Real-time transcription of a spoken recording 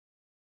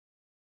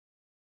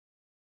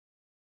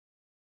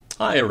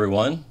Hi,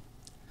 everyone.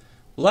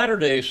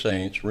 Latter-day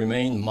Saints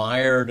remain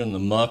mired in the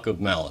muck of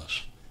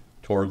malice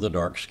toward the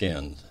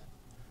dark-skinned.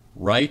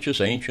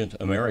 Righteous ancient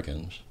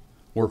Americans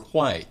were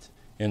white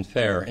and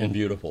fair and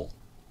beautiful,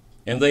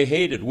 and they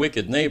hated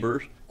wicked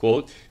neighbors,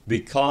 quote,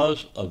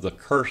 because of the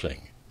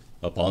cursing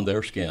upon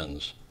their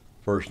skins.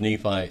 1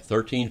 Nephi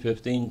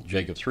 13:15,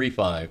 Jacob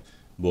 3:5,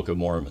 Book of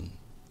Mormon.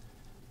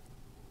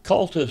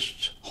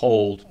 Cultists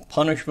hold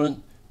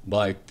punishment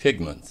by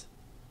pigment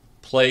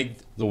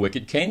plagued the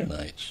wicked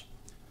Canaanites.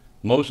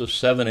 Moses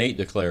 7:8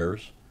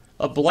 declares,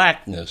 a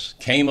blackness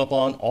came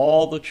upon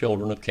all the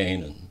children of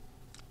Canaan.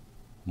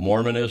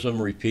 Mormonism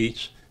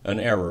repeats an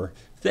error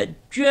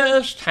that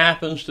just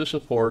happens to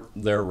support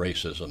their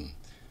racism,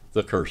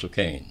 the curse of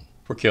Cain,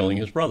 for killing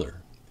his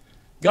brother.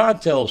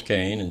 God tells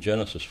Cain in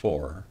Genesis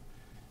 4,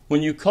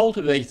 when you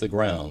cultivate the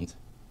ground,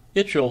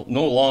 it shall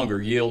no longer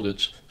yield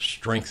its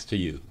strength to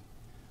you.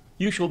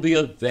 You shall be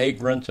a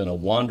vagrant and a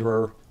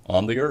wanderer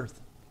on the earth.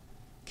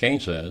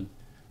 Cain said,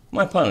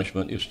 my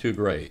punishment is too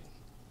great.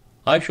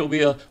 I shall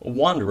be a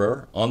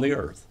wanderer on the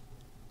earth,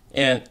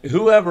 and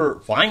whoever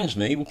finds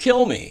me will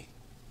kill me.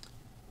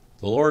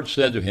 The Lord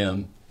said to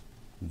him,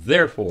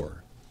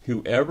 therefore,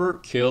 whoever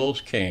kills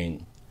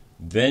Cain,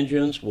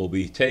 vengeance will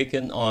be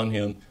taken on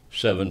him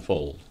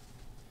sevenfold.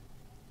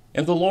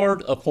 And the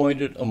Lord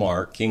appointed a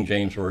mark, King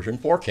James Version,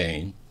 for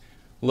Cain,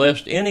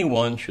 lest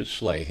anyone should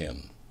slay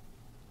him.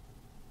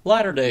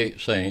 Latter-day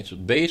Saints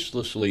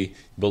baselessly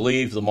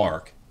believe the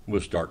mark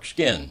was dark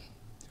skin.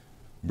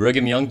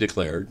 Brigham Young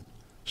declared,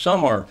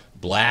 some are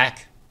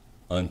black,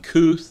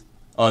 uncouth,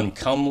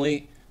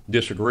 uncomely,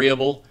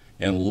 disagreeable,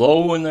 and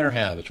low in their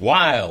habits,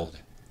 wild,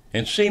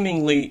 and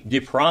seemingly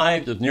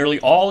deprived of nearly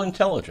all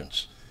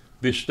intelligence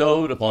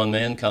bestowed upon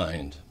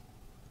mankind.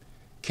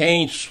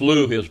 Cain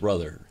slew his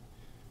brother.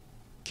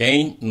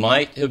 Cain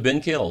might have been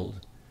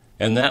killed,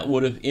 and that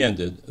would have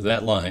ended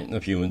that line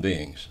of human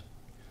beings.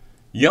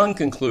 Young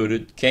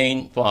concluded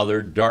Cain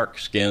fathered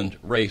dark-skinned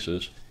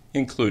races,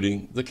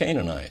 including the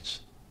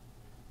Canaanites.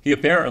 He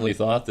apparently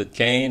thought that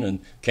Cain and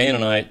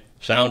Canaanite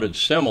sounded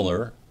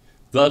similar,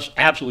 thus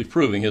absolutely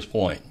proving his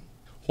point.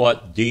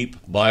 What deep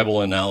Bible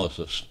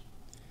analysis.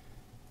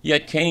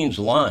 Yet Cain's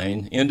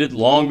line ended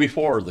long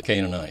before the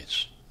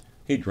Canaanites.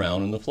 He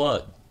drowned in the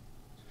flood.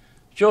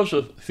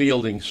 Joseph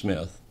Fielding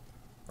Smith,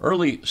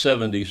 early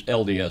 70s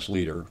LDS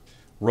leader,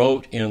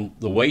 wrote in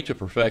The Way to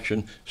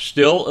Perfection,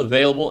 still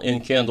available in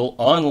Kindle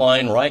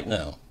online right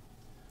now,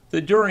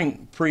 that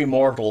during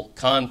premortal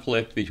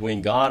conflict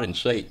between God and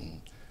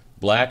Satan,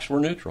 blacks were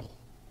neutral.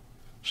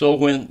 So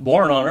when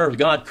born on earth,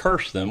 God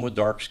cursed them with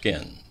dark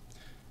skin.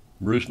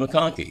 Bruce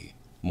McConkie,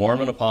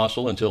 Mormon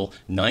apostle until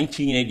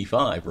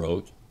 1985,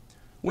 wrote,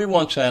 we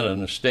once had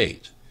an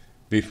estate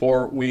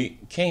before we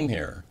came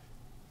here,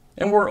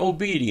 and were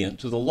obedient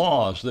to the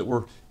laws that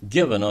were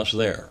given us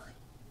there.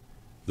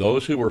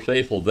 Those who were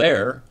faithful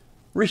there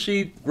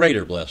received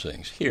greater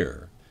blessings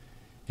here,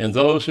 and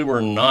those who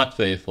were not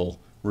faithful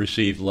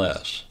received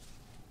less.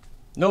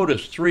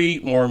 Notice three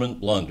Mormon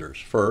blunders.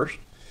 First,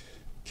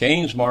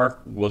 Cain's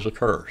mark was a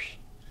curse,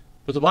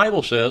 but the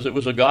Bible says it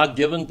was a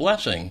God-given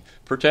blessing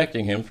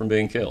protecting him from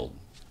being killed.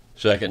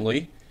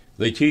 Secondly,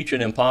 they teach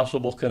an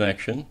impossible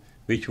connection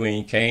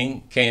between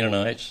Cain,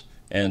 Canaanites,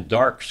 and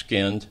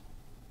dark-skinned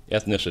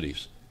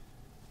ethnicities.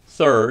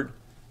 Third,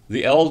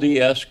 the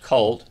LDS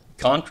cult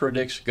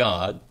contradicts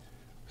God,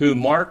 who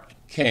marked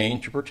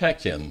Cain to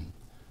protect him.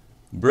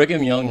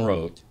 Brigham Young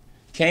wrote,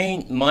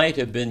 Cain might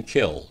have been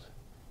killed,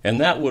 and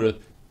that would have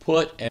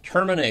put a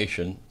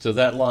termination to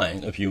that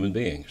line of human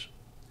beings.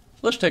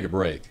 Let's take a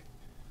break.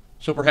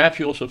 So perhaps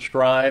you'll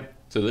subscribe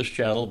to this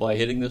channel by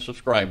hitting the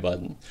subscribe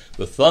button,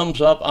 the thumbs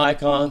up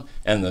icon,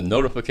 and the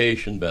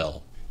notification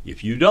bell.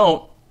 If you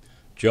don't,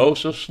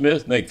 Joseph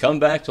Smith may come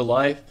back to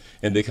life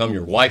and become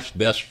your wife's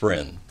best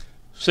friend.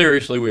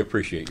 Seriously, we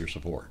appreciate your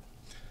support.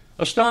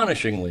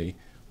 Astonishingly,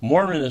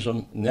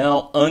 Mormonism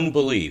now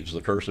unbelieves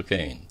the curse of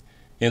Cain,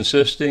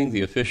 insisting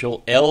the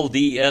official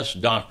LDS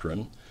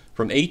doctrine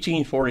from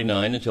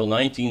 1849 until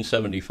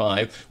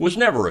 1975 was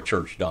never a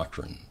church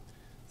doctrine.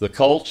 The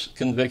cult's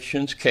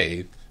convictions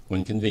cave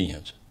when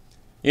convenient.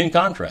 In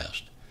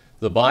contrast,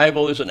 the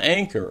Bible is an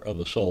anchor of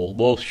the soul,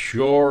 both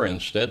sure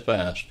and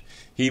steadfast.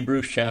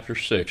 Hebrews chapter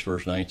 6,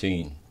 verse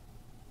 19.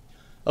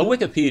 A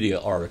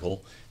Wikipedia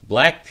article,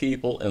 Black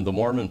People and the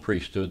Mormon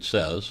Priesthood,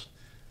 says,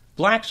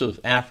 blacks of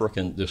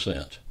African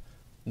descent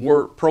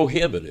were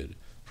prohibited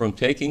from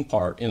taking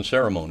part in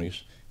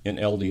ceremonies in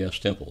LDS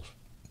temples,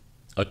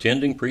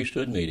 attending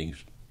priesthood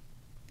meetings,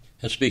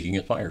 and speaking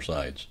at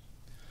firesides.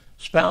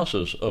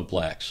 Spouses of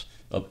blacks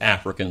of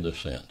African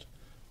descent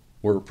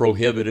were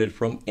prohibited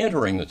from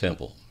entering the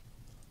temple.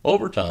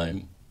 Over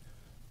time,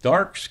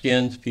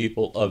 dark-skinned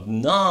people of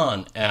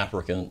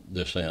non-African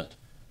descent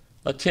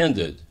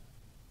attended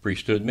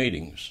priesthood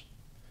meetings.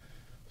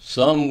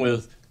 Some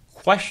with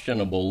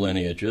questionable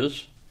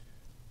lineages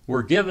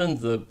were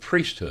given the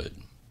priesthood,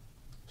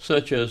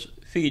 such as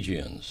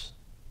Fijians,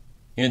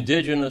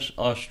 indigenous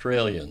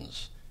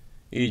Australians,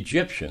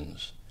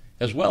 Egyptians,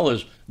 as well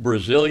as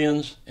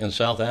Brazilians and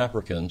South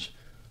Africans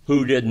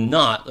who did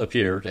not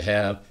appear to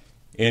have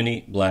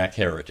any black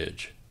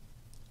heritage.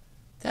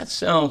 That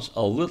sounds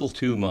a little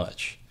too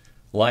much,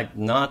 like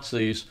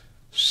Nazis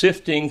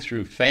sifting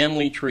through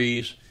family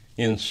trees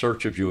in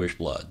search of Jewish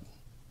blood.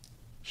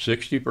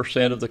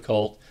 60% of the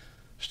cult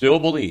still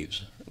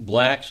believes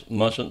blacks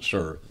mustn't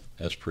serve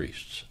as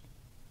priests.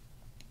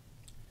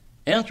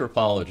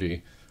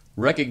 Anthropology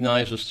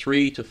recognizes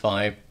 3 to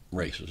 5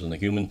 races in the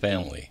human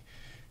family,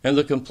 and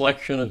the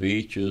complexion of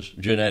each is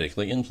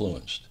genetically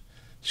influenced.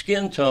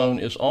 Skin tone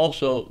is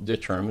also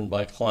determined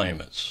by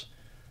climates,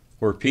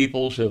 where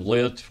peoples have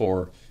lived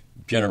for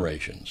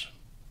generations.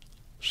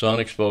 Sun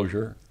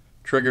exposure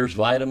triggers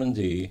vitamin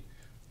D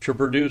to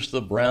produce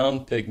the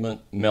brown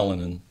pigment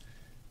melanin,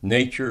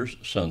 nature's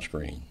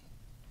sunscreen.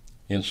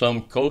 In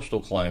some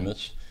coastal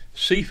climates,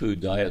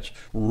 seafood diets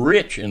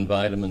rich in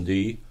vitamin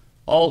D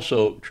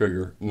also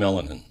trigger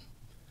melanin.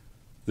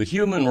 The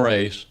human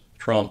race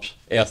trumps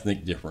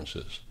ethnic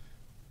differences.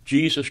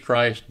 Jesus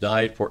Christ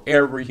died for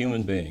every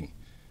human being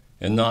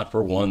and not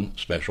for one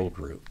special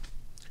group.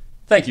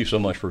 Thank you so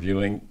much for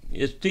viewing.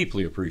 It's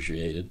deeply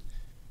appreciated.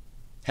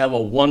 Have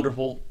a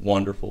wonderful,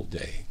 wonderful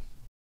day.